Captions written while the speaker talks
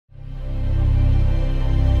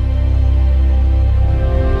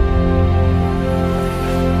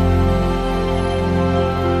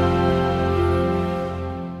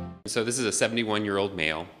So this is a 71-year-old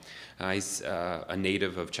male. He's a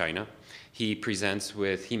native of China. He presents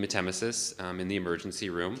with hematemesis in the emergency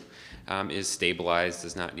room, is stabilized,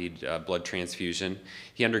 does not need blood transfusion.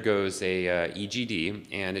 He undergoes a EGD,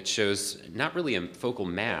 and it shows not really a focal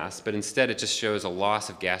mass, but instead it just shows a loss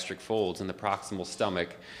of gastric folds in the proximal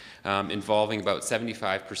stomach, involving about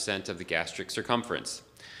 75% of the gastric circumference.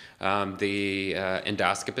 The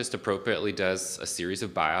endoscopist appropriately does a series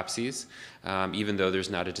of biopsies, even though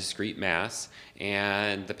there's not a discrete mass,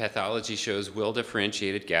 and the pathology shows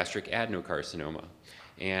well-differentiated gastric adenocarcinoma.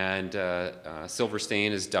 And silver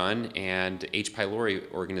stain is done, and H. pylori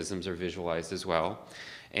organisms are visualized as well.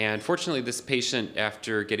 And fortunately, this patient,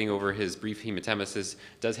 after getting over his brief hematemesis,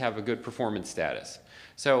 does have a good performance status.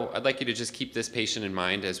 So I'd like you to just keep this patient in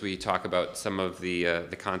mind as we talk about some of the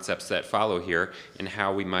concepts that follow here and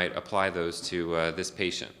how we might apply those to this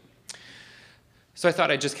patient. So I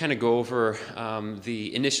thought I'd just kind of go over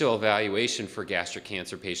the initial evaluation for gastric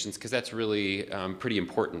cancer patients, because that's really pretty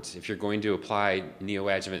important. If you're going to apply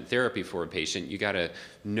neoadjuvant therapy for a patient, you got to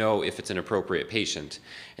know if it's an appropriate patient.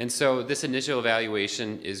 And so this initial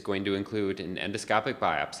evaluation is going to include an endoscopic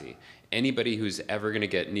biopsy. Anybody who's ever going to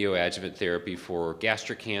get neoadjuvant therapy for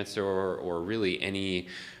gastric cancer or really any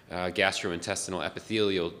gastrointestinal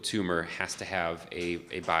epithelial tumor has to have a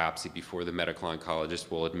biopsy before the medical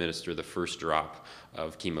oncologist will administer the first drop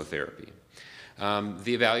of chemotherapy.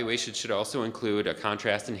 The evaluation should also include a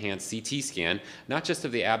contrast-enhanced CT scan, not just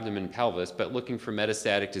of the abdomen and pelvis, but looking for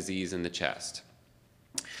metastatic disease in the chest.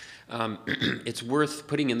 It's worth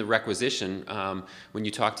putting in the requisition when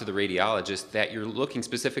you talk to the radiologist that you're looking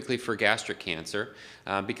specifically for gastric cancer,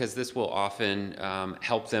 because this will often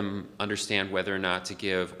help them understand whether or not to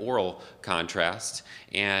give oral contrast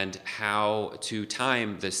and how to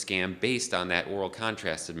time the scan based on that oral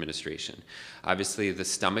contrast administration. Obviously, the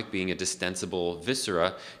stomach being a distensible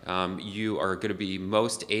viscera, you are going to be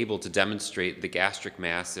most able to demonstrate the gastric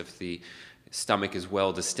mass if the stomach is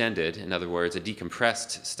well distended. In other words, a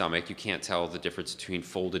decompressed stomach, you can't tell the difference between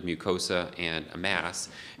folded mucosa and a mass.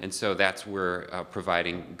 And so that's where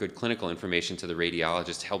providing good clinical information to the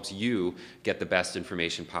radiologist helps you get the best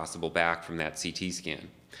information possible back from that CT scan.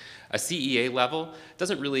 A CEA level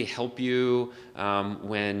doesn't really help you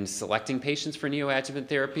when selecting patients for neoadjuvant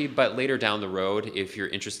therapy, but later down the road, if you're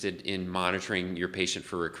interested in monitoring your patient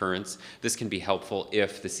for recurrence, this can be helpful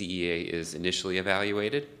if the CEA is initially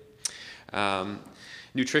evaluated.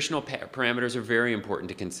 Nutritional parameters are very important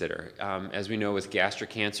to consider. As we know with gastric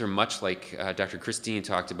cancer, much like Dr. Christine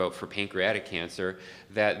talked about for pancreatic cancer,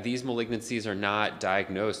 that these malignancies are not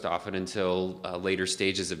diagnosed often until later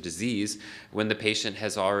stages of disease when the patient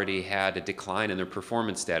has already had a decline in their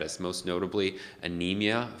performance status, most notably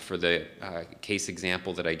anemia for the case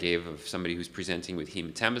example that I gave of somebody who's presenting with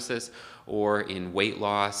hematemesis, or in weight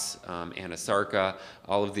loss, anasarca.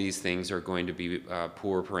 All of these things are going to be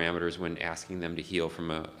poor parameters when asking them to heal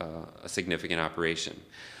from a significant operation.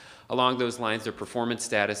 Along those lines, their performance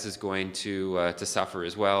status is going to suffer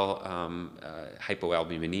as well.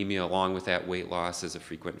 Hypoalbuminemia, along with that, weight loss is a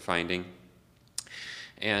frequent finding.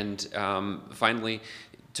 And finally,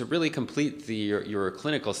 to really complete your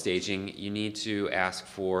clinical staging, you need to ask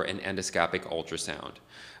for an endoscopic ultrasound.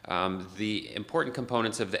 The important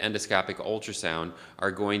components of the endoscopic ultrasound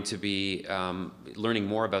are going to be learning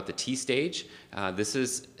more about the T stage. This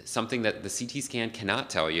is something that the CT scan cannot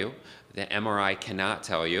tell you. The MRI cannot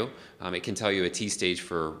tell you. It can tell you a T stage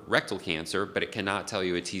for rectal cancer, but it cannot tell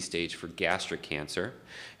you a T stage for gastric cancer.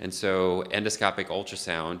 And so endoscopic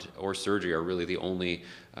ultrasound or surgery are really the only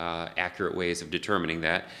accurate ways of determining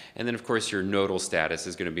that. And then, of course, your nodal status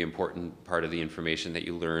is going to be an important part of the information that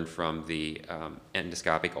you learn from the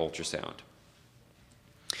endoscopic ultrasound.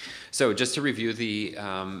 So just to review the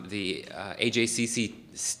AJCC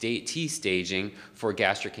T staging for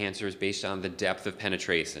gastric cancer is based on the depth of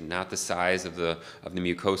penetration, not the size of the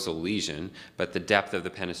mucosal lesion, but the depth of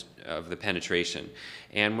the penetration.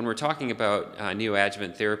 And when we're talking about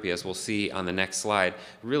neoadjuvant therapy, as we'll see on the next slide,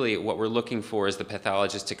 really what we're looking for is the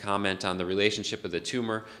pathologist to comment on the relationship of the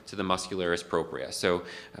tumor to the muscularis propria. So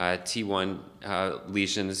T1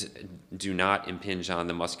 lesions do not impinge on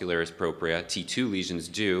the muscularis propria. T2 lesions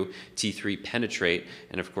do. T3 penetrate.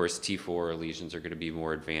 And of course, T4 lesions are going to be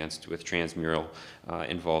more advanced with transmural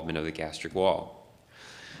involvement of the gastric wall.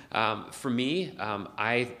 For me,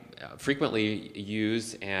 I frequently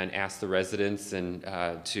use and ask the residents and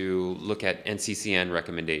to look at NCCN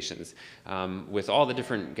recommendations. With all the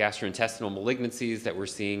different gastrointestinal malignancies that we're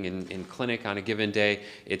seeing in clinic on a given day,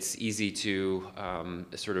 it's easy to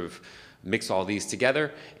sort of mix all these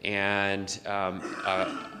together, and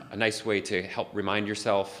a nice way to help remind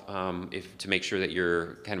yourself to make sure that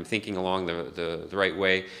you're kind of thinking along the right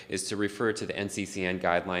way is to refer to the NCCN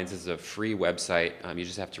guidelines. This is a free website. You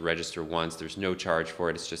just have to register once. There's no charge for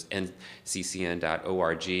it. It's just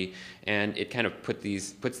nccn.org, and it kind of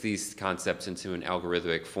puts these concepts into an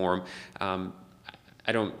algorithmic form.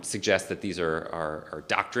 I don't suggest that these are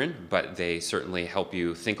doctrine, but they certainly help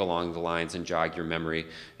you think along the lines and jog your memory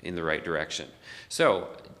in the right direction. So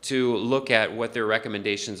to look at what their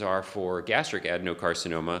recommendations are for gastric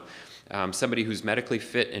adenocarcinoma, somebody who's medically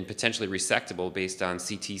fit and potentially resectable based on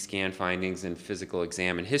CT scan findings and physical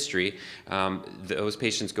exam and history, those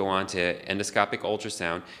patients go on to endoscopic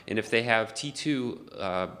ultrasound, and if they have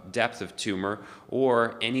T2 depth of tumor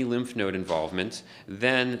or any lymph node involvement,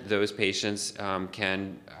 then those patients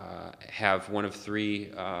can have one of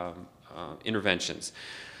three interventions.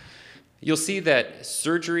 You'll see that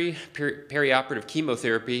surgery, perioperative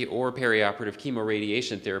chemotherapy, or perioperative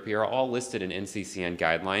chemoradiation therapy are all listed in NCCN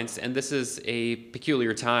guidelines, and this is a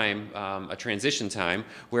peculiar time, a transition time,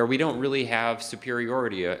 where we don't really have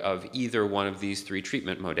superiority of either one of these three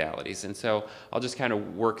treatment modalities. And so I'll just kind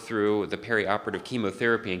of work through the perioperative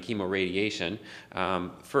chemotherapy and chemoradiation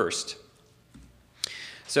first.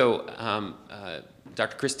 So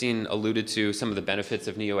Dr. Christine alluded to some of the benefits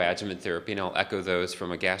of neoadjuvant therapy, and I'll echo those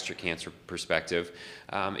from a gastric cancer perspective.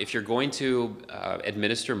 If you're going to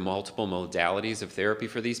administer multiple modalities of therapy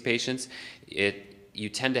for these patients, you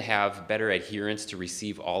tend to have better adherence to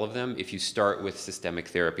receive all of them if you start with systemic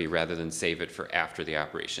therapy rather than save it for after the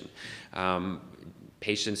operation.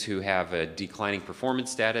 Patients who have a declining performance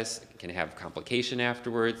status can have complication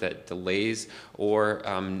afterwards that delays or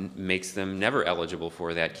makes them never eligible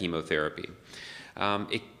for that chemotherapy.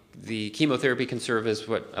 The chemotherapy can serve as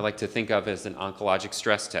what I like to think of as an oncologic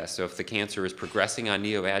stress test. So if the cancer is progressing on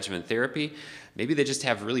neoadjuvant therapy, maybe they just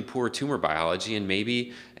have really poor tumor biology, and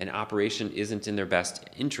maybe an operation isn't in their best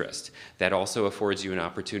interest. That also affords you an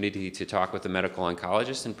opportunity to talk with a medical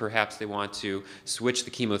oncologist, and perhaps they want to switch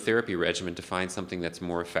the chemotherapy regimen to find something that's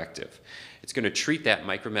more effective. It's going to treat that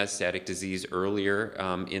micrometastatic disease earlier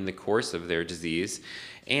in the course of their disease.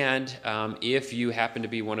 And if you happen to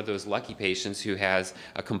be one of those lucky patients who has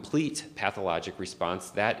a complete pathologic response,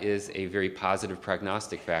 that is a very positive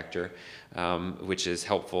prognostic factor, which is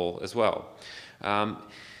helpful as well.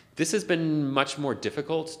 This has been much more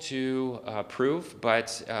difficult to prove,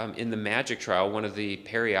 but in the MAGIC trial, one of the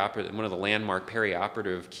landmark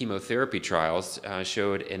perioperative chemotherapy trials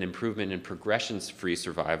showed an improvement in progression-free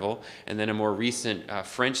survival, and then a more recent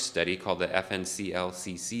French study called the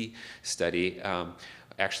FNCLCC study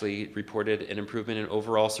actually reported an improvement in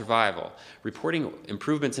overall survival. Reporting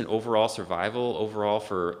improvements in overall survival overall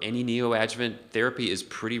for any neoadjuvant therapy is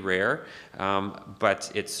pretty rare,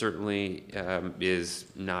 but it certainly is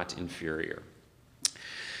not inferior.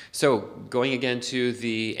 So going again to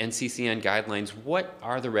the NCCN guidelines, what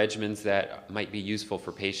are the regimens that might be useful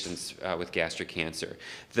for patients with gastric cancer?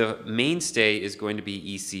 The mainstay is going to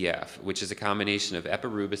be ECF, which is a combination of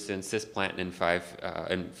epirubicin, cisplatin, and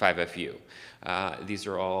 5-FU. These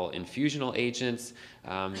are all infusional agents.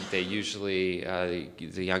 The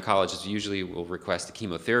oncologist usually will request a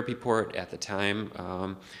chemotherapy port at the time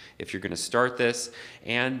if you're going to start this.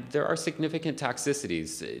 And there are significant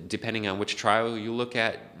toxicities, depending on which trial you look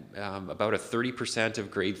at, about a 30%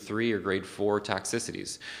 of grade 3 or grade 4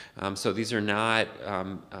 toxicities. So these are not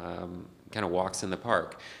kind of walks in the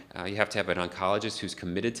park. You have to have an oncologist who's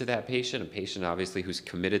committed to that patient, a patient obviously who's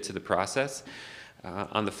committed to the process.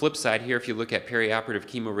 On the flip side here, if you look at perioperative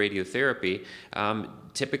chemoradiotherapy,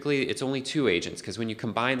 typically it's only 2 agents, because when you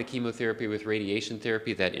combine the chemotherapy with radiation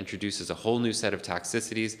therapy, that introduces a whole new set of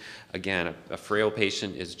toxicities. Again, a frail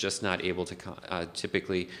patient is just not able to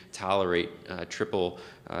typically tolerate triple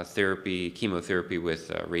therapy, chemotherapy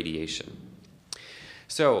with radiation.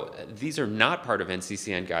 So these are not part of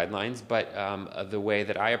NCCN guidelines, but the way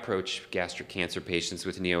that I approach gastric cancer patients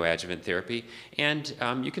with neoadjuvant therapy. And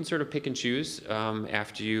you can sort of pick and choose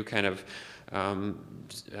after you kind of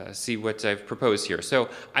see what I've proposed here. So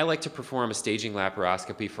I like to perform a staging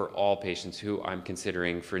laparoscopy for all patients who I'm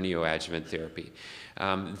considering for neoadjuvant therapy.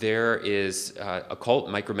 There is occult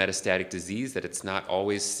micrometastatic disease that it's not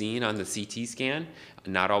always seen on the CT scan,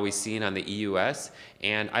 not always seen on the EUS,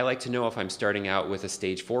 and I like to know if I'm starting out with a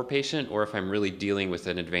stage 4 patient or if I'm really dealing with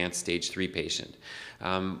an advanced stage 3 patient.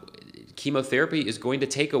 Chemotherapy is going to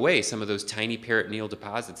take away some of those tiny peritoneal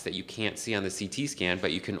deposits that you can't see on the CT scan,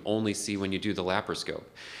 but you can only see when you do the laparoscope.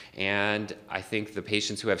 And I think the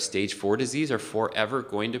patients who have stage 4 disease are forever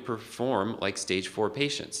going to perform like stage 4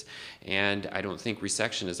 patients. And I don't think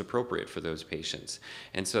resection is appropriate for those patients.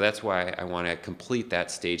 And so that's why I want to complete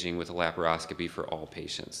that staging with a laparoscopy for all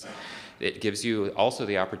patients. It gives you also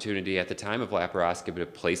the opportunity at the time of laparoscopy to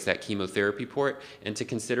place that chemotherapy port and to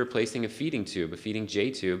consider placing a feeding tube, a feeding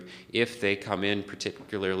J tube, if they come in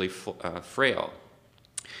particularly frail.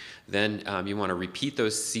 Then you want to repeat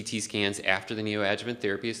those CT scans after the neoadjuvant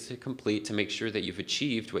therapy is complete to make sure that you've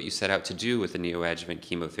achieved what you set out to do with the neoadjuvant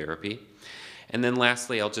chemotherapy. And then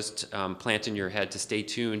lastly, I'll just plant in your head to stay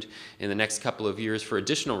tuned in the next couple of years for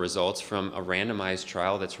additional results from a randomized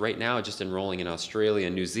trial that's right now just enrolling in Australia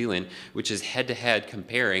and New Zealand, which is head-to-head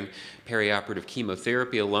comparing perioperative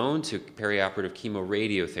chemotherapy alone to perioperative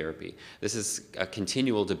chemoradiotherapy. This is a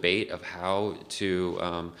continual debate of how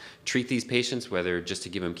to treat these patients, whether just to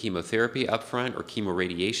give them chemotherapy up front or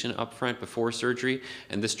chemoradiation up front before surgery,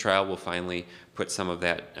 and this trial will finally put some of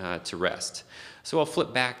that to rest. So I'll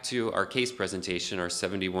flip back to our case presentation, our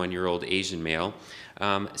 71-year-old Asian male.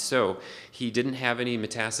 So he didn't have any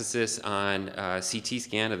metastasis on CT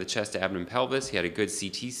scan of the chest, abdomen, pelvis. He had a good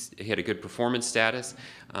he had a good performance status.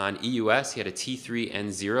 On EUS, he had a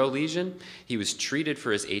T3N0 lesion. He was treated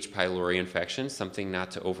for his H. pylori infection, something not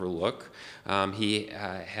to overlook. He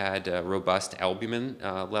had a robust albumin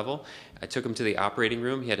level. I took him to the operating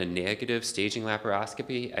room. He had a negative staging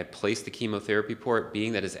laparoscopy. I placed the chemotherapy port,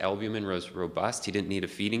 being that his albumin was robust. He didn't need a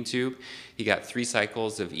feeding tube. He got 3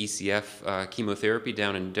 cycles of ECF chemotherapy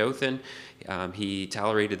down in Dothan. He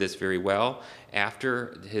tolerated this very well.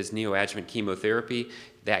 After his neoadjuvant chemotherapy,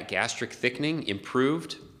 that gastric thickening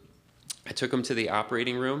improved. I took him to the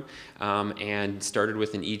operating room and started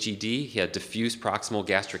with an EGD. He had diffuse proximal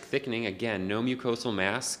gastric thickening. Again, no mucosal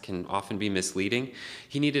mass, can often be misleading.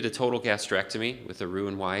 He needed a total gastrectomy with a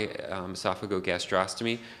Roux-en-Y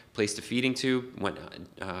esophagogastrostomy. Placed a feeding tube, went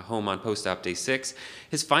home on post-op day 6.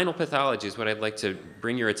 His final pathology is what I'd like to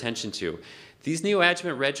bring your attention to. These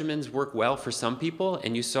neoadjuvant regimens work well for some people,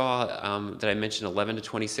 and you saw that I mentioned 11 to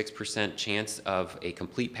 26% chance of a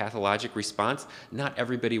complete pathologic response. Not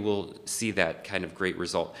everybody will see that kind of great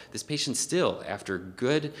result. This patient still, after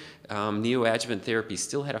good neoadjuvant therapy,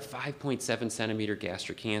 still had a 5.7 centimeter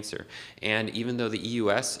gastric cancer. And even though the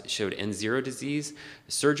EUS showed N0 disease,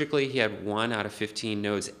 surgically he had 1 out of 15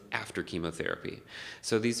 nodes after chemotherapy.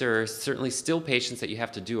 So these are certainly still patients that you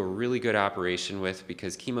have to do a really good operation with,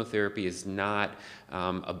 because chemotherapy is not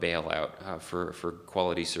a bailout for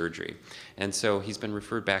quality surgery. And so he's been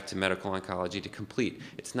referred back to medical oncology to complete.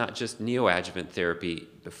 It's not just neoadjuvant therapy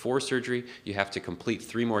before surgery. You have to complete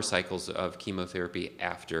 3 more cycles of chemotherapy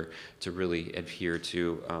after to really adhere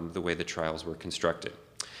to the way the trials were constructed.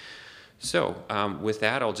 So with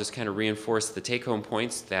that, I'll just kind of reinforce the take-home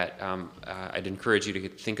points that I'd encourage you to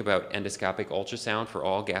think about endoscopic ultrasound for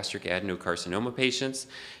all gastric adenocarcinoma patients,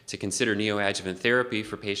 to consider neoadjuvant therapy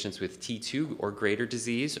for patients with T2 or greater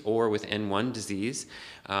disease or with N1 disease.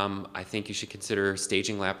 I think you should consider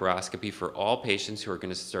staging laparoscopy for all patients who are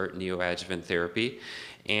going to start neoadjuvant therapy,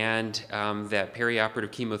 and that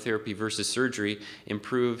perioperative chemotherapy versus surgery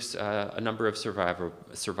improves a number of survival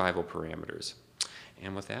parameters.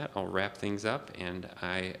 And with that, I'll wrap things up, and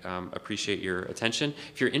I appreciate your attention.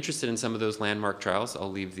 If you're interested in some of those landmark trials, I'll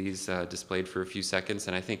leave these displayed for a few seconds,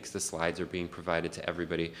 and I think the slides are being provided to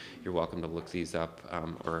everybody. You're welcome to look these up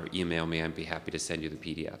or email me. I'd be happy to send you the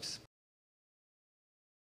PDFs.